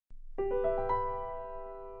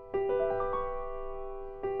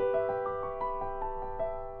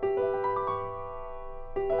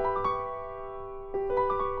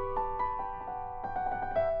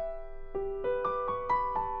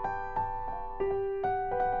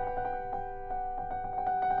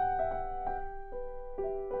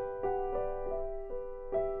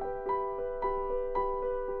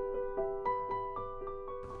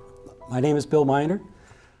My name is Bill Miner.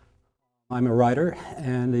 I'm a writer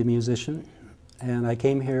and a musician, and I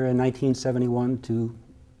came here in 1971 to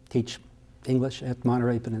teach English at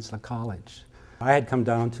Monterey Peninsula College. I had come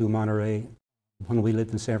down to Monterey when we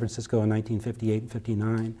lived in San Francisco in 1958 and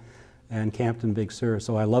 59 and camped in Big Sur,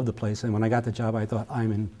 so I loved the place, and when I got the job I thought,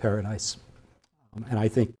 I'm in paradise. And I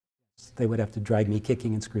think they would have to drag me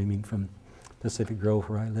kicking and screaming from Pacific Grove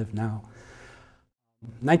where I live now.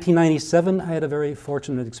 1997, I had a very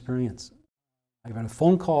fortunate experience. I got a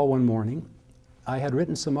phone call one morning. I had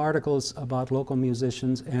written some articles about local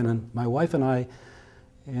musicians, and my wife and I,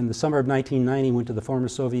 in the summer of 1990, went to the former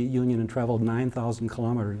Soviet Union and traveled 9,000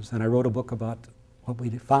 kilometers, and I wrote a book about what we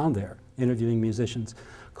found there, interviewing musicians,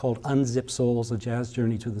 called Unzipped Souls, A Jazz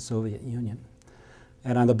Journey to the Soviet Union.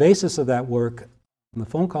 And on the basis of that work, the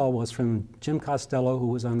phone call was from Jim Costello, who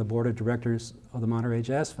was on the board of directors of the Monterey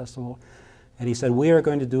Jazz Festival. And he said, we are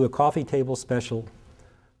going to do a coffee table special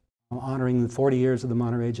honoring the 40 years of the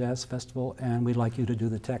Monterey Jazz Festival, and we'd like you to do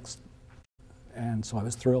the text. And so I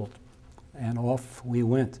was thrilled, and off we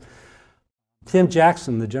went. Tim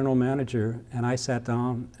Jackson, the general manager, and I sat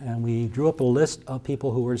down, and we drew up a list of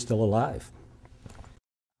people who were still alive.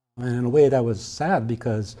 And in a way that was sad,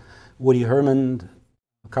 because Woody Herman,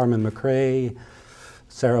 Carmen McRae,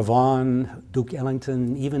 Sarah Vaughan, Duke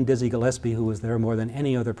Ellington, even Dizzy Gillespie, who was there more than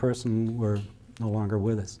any other person, were no longer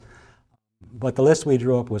with us. But the list we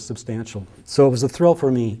drew up was substantial. So it was a thrill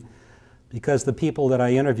for me, because the people that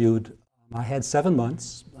I interviewed, I had 7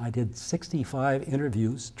 months. I did 65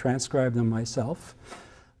 interviews, transcribed them myself,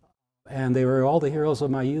 and they were all the heroes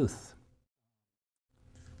of my youth.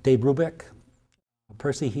 Dave Brubeck,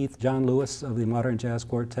 Percy Heath, John Lewis of the Modern Jazz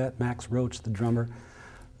Quartet, Max Roach, the drummer.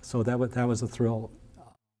 So that was a thrill.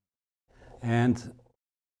 And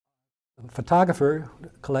a photographer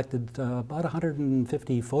collected about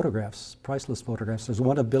 150 photographs, priceless photographs. There's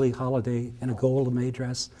one of Billie Holiday in a gold lame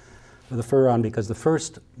dress with a fur on, because the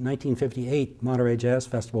first 1958 Monterey Jazz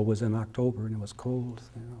Festival was in October and it was cold.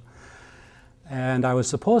 You know. And I was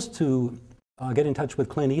supposed to get in touch with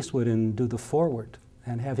Clint Eastwood and do the foreword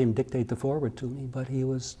and have him dictate the foreword to me, but he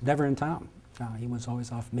was never in town. He was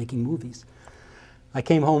always off making movies. I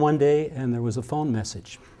came home one day and there was a phone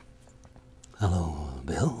message. Hello,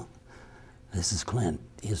 Bill. This is Clint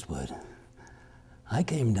Eastwood. I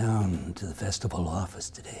came down to the festival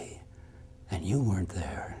office today, and you weren't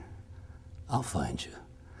there. I'll find you.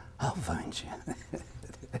 I'll find you.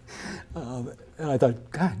 And I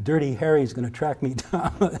thought, God, Dirty Harry's going to track me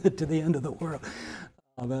down to the end of the world.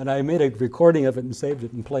 And I made a recording of it and saved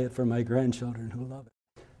it and play it for my grandchildren who love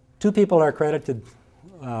it. 2 people are credited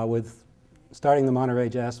with starting the Monterey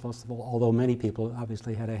Jazz Festival, although many people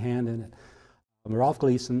obviously had a hand in it. Ralph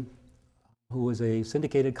Gleason, who was a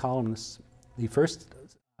syndicated columnist, the first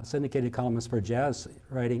syndicated columnist for jazz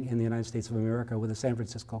writing in the United States of America with the San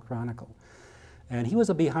Francisco Chronicle. And he was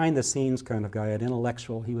a behind-the-scenes kind of guy, an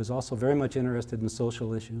intellectual. He was also very much interested in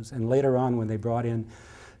social issues. And later on, when they brought in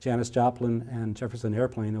Janis Joplin and Jefferson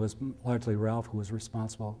Airplane, it was largely Ralph who was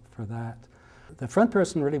responsible for that. The front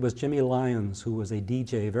person really was Jimmy Lyons, who was a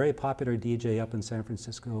DJ, a very popular DJ up in San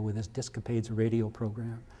Francisco with his Discapades radio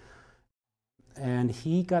program. And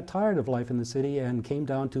he got tired of life in the city and came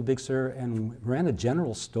down to Big Sur and ran a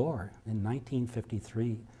general store in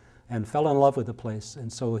 1953 and fell in love with the place.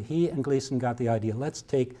 And so he and Gleason got the idea, let's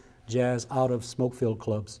take jazz out of smoke-filled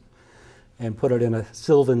clubs and put it in a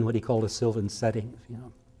Sylvan, what he called a Sylvan setting. You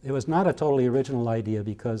know. It was not a totally original idea,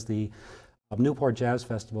 because the Newport Jazz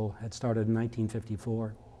Festival had started in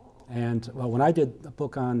 1954. And well, when I did a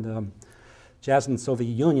book on jazz in the Soviet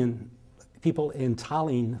Union, people in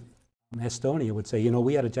Tallinn, Estonia would say, you know,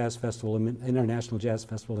 we had a jazz festival, an international jazz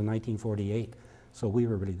festival in 1948, so we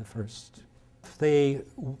were really the first. They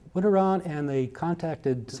went around and they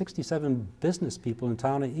contacted 67 business people in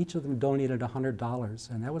town, and each of them donated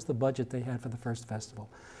 $100, and that was the budget they had for the first festival.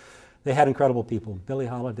 They had incredible people, Billie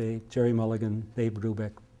Holiday, Jerry Mulligan, Dave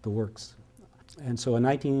Brubeck, the works. And so in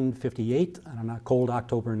 1958, on a cold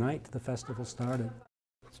October night, the festival started.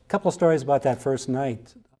 A couple of stories about that first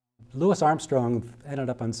night. Louis Armstrong ended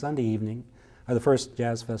up on Sunday evening, or the first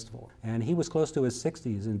jazz festival, and he was close to his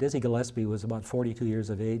 60s, and Dizzy Gillespie was about 42 years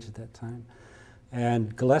of age at that time.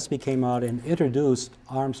 And Gillespie came out and introduced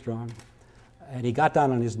Armstrong, And he got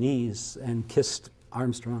down on his knees and kissed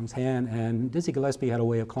Armstrong's hand, and Dizzy Gillespie had a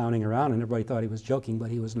way of clowning around, and everybody thought he was joking, but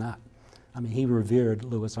he was not. I mean, he revered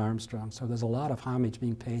Louis Armstrong, so there's a lot of homage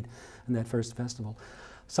being paid in that first festival.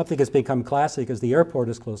 Something that's become classic is the airport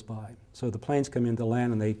is close by. So the planes come in to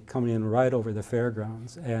land and they come in right over the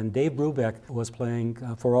fairgrounds. And Dave Brubeck was playing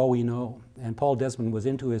For All We Know, and Paul Desmond was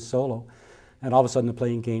into his solo. And all of a sudden the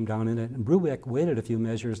plane came down in it, and Brubeck waited a few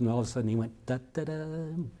measures, and all of a sudden he went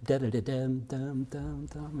da-da-dum, da-da-da-dum, dum, dum,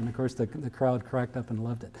 dum. And of course the crowd cracked up and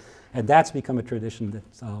loved it. And that's become a tradition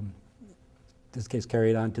that's this case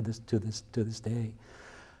carried on to this day.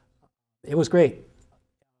 It was great.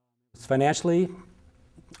 Financially,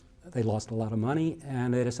 they lost a lot of money,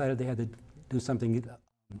 and they decided they had to do something,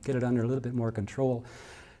 get it under a little bit more control.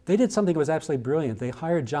 They did something that was absolutely brilliant. They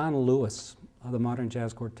hired John Lewis of the Modern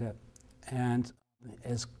Jazz Quartet. And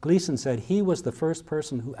as Gleason said, he was the first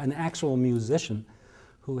person, an actual musician,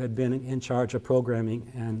 who had been in charge of programming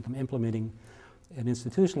and implementing an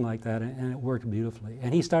institution like that, and it worked beautifully.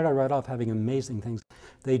 And he started right off having amazing things.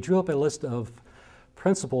 They drew up a list of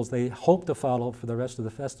principles they hoped to follow for the rest of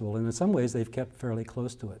the festival, and in some ways they've kept fairly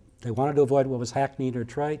close to it. They wanted to avoid what was hackneyed or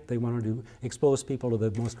trite. They wanted to expose people to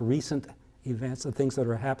the most recent events, the things that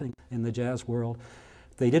are happening in the jazz world.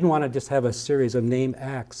 They didn't want to just have a series of named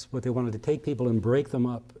acts, but they wanted to take people and break them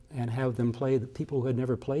up and have them play the people who had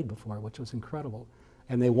never played before, which was incredible.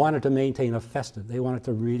 And they wanted to maintain a festive. They wanted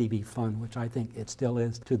to really be fun, which I think it still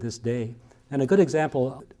is to this day. And a good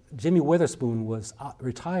example, Jimmy Witherspoon was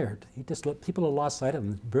retired. People had lost sight of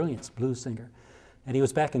him, brilliant blues singer. And he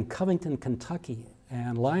was back in Covington, Kentucky,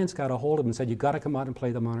 and Lions got a hold of him and said, "You've got to come out and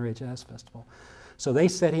play the Monterey Jazz Festival." So they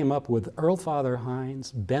set him up with Earl Father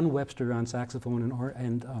Hines, Ben Webster on saxophone,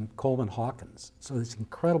 and Coleman Hawkins. So this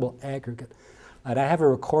incredible aggregate. And I have a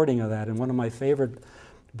recording of that, and one of my favorite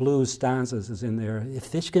blues stanzas is in there. If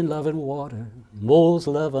fish can love in water, moles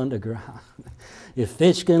love underground. If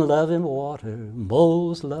fish can love in water,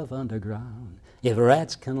 moles love underground. If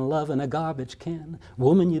rats can love in a garbage can,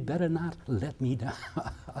 woman, you better not let me down.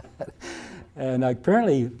 And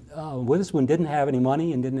apparently, Witherspoon didn't have any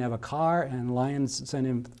money and didn't have a car, and Lions sent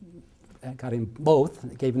him, got him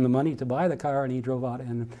both, gave him the money to buy the car, and he drove out,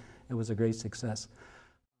 and it was a great success.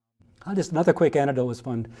 Just another quick anecdote was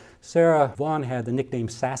fun. Sarah Vaughan had the nickname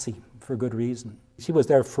Sassy for good reason. She was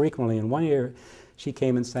there frequently, and one year she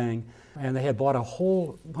came and sang, and they had bought a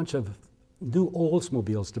whole bunch of new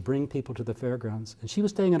Oldsmobiles to bring people to the fairgrounds. And she was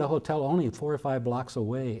staying in a hotel only 4 or 5 blocks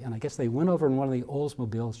away, and I guess they went over in one of the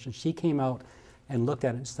Oldsmobiles, and she came out and looked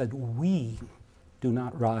at it and said, "We do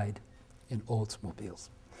not ride in Oldsmobiles."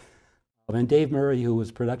 And Dave Murray, who was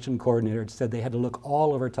production coordinator, said they had to look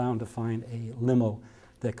all over town to find a limo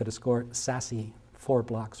that could escort Sassy 4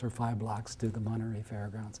 blocks or 5 blocks to the Monterey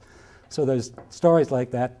Fairgrounds. So there's stories like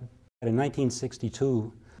that. In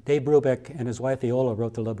 1962, Dave Brubeck and his wife Viola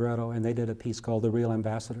wrote the libretto, and they did a piece called The Real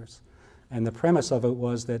Ambassadors. And the premise of it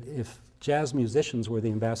was that if jazz musicians were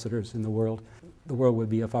the ambassadors in the world would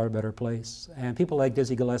be a far better place. And people like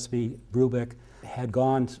Dizzy Gillespie, Brubeck, had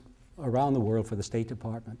gone around the world for the State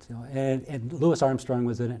Department. You know, and Louis Armstrong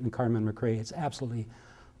was in it, and Carmen McRae. It's absolutely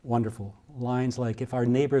wonderful. Lines like, "If our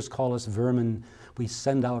neighbors call us vermin, we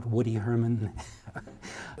send out Woody Herman."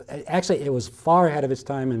 Actually, it was far ahead of its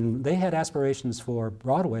time, and they had aspirations for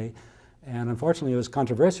Broadway, and unfortunately it was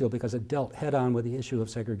controversial because it dealt head-on with the issue of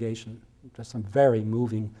segregation. Just some very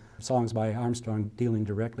moving songs by Armstrong dealing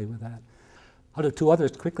directly with that. I'll do 2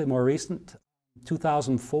 others quickly, more recent.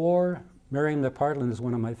 2004, Miriam McPartland is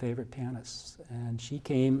one of my favorite pianists, and she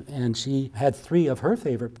came and she had 3 of her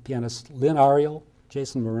favorite pianists, Lynn Ariel,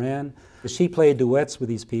 Jason Moran. She played duets with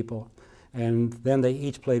these people, and then they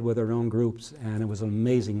each played with their own groups, and it was an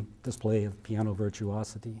amazing display of piano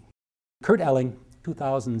virtuosity. Kurt Elling,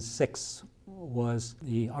 2006, was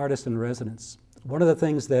the artist in residence. One of the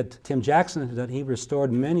things that Tim Jackson had done, he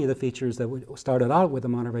restored many of the features that started out with the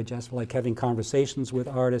Monterey Jazz Festival, like having conversations with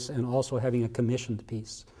artists and also having a commissioned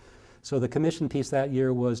piece. So the commissioned piece that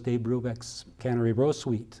year was Dave Brubeck's Cannery Row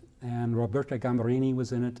Suite, and Roberta Gambarini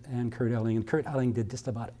was in it, and Kurt Elling. And Kurt Elling did just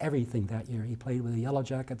about everything that year. He played with the Yellow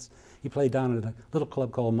Jackets. He played down at a little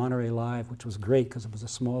club called Monterey Live, which was great because it was a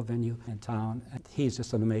small venue in town. And he's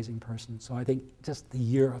just an amazing person. So I think just the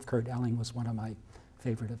year of Kurt Elling was one of my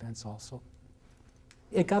favorite events also.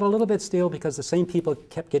 It got a little bit stale because the same people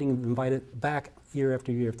kept getting invited back year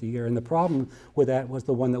after year after year. And the problem with that was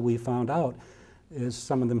the one that we found out is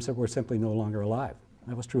some of them were simply no longer alive.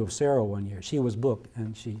 That was true of Sarah one year. She was booked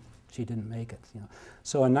and she didn't make it. You know.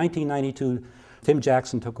 So in 1992, Tim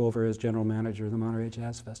Jackson took over as general manager of the Monterey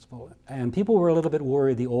Jazz Festival. And people were a little bit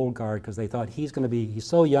worried, the old guard, because they thought he's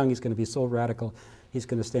so young, he's going to be so radical. he's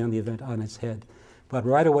going to stand the event on its head. But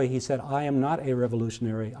right away he said, I am not a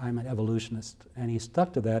revolutionary, I'm an evolutionist. And he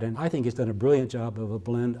stuck to that, and I think he's done a brilliant job of a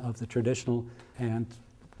blend of the traditional and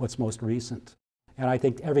what's most recent. And I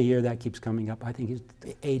think every year that keeps coming up. I think he's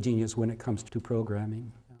a genius when it comes to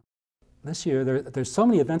programming. This year, there's so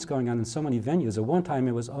many events going on in so many venues. At one time,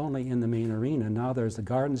 it was only in the main arena. Now there's the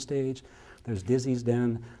garden stage, there's Dizzy's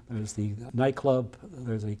Den, there's the nightclub,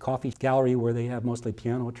 there's a coffee gallery where they have mostly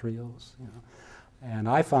piano trios. You know. And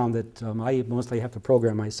I found that I mostly have to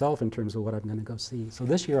program myself in terms of what I'm going to go see. So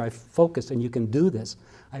this year I focused, and you can do this,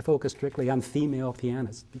 I focused strictly on female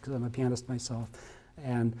pianists because I'm a pianist myself.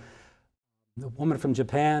 And the woman from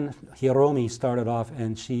Japan, Hiromi, started off,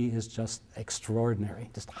 and she is just extraordinary,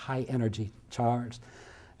 just high energy, charged.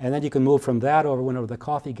 And then you can move from that over, went over to the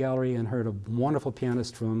coffee gallery and heard a wonderful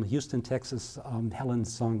pianist from Houston, Texas, Helen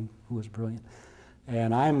Sung, who was brilliant.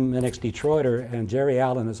 And I'm an ex-Detroiter, and Jerry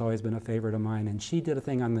Allen has always been a favorite of mine, and she did a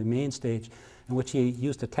thing on the main stage in which he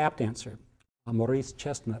used a tap dancer. Maurice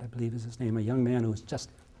Chestnut, I believe is his name, a young man who was just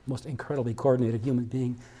the most incredibly coordinated human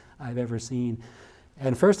being I've ever seen.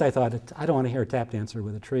 And first I thought, I don't want to hear a tap dancer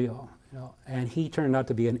with a trio, you know. And he turned out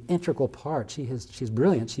to be an integral part. She's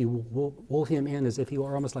brilliant. She wove him in as if he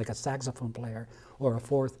were almost like a saxophone player or a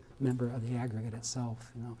fourth member of the aggregate itself,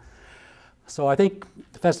 you know. So I think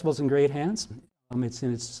the festival's in great hands. That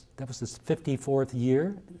was its 54th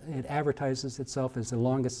year. It advertises itself as the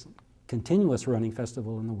longest continuous running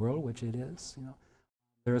festival in the world, which it is, you know.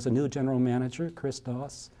 There is a new general manager, Chris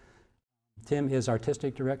Doss. Tim is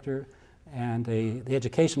artistic director. And the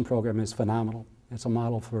education program is phenomenal. It's a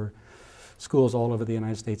model for schools all over the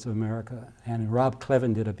United States of America. And Rob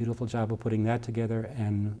Clevin did a beautiful job of putting that together.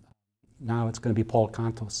 And now it's going to be Paul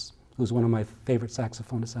Cantos, who's one of my favorite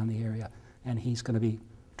saxophonists on the area. And he's going to be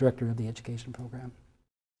director of the education program.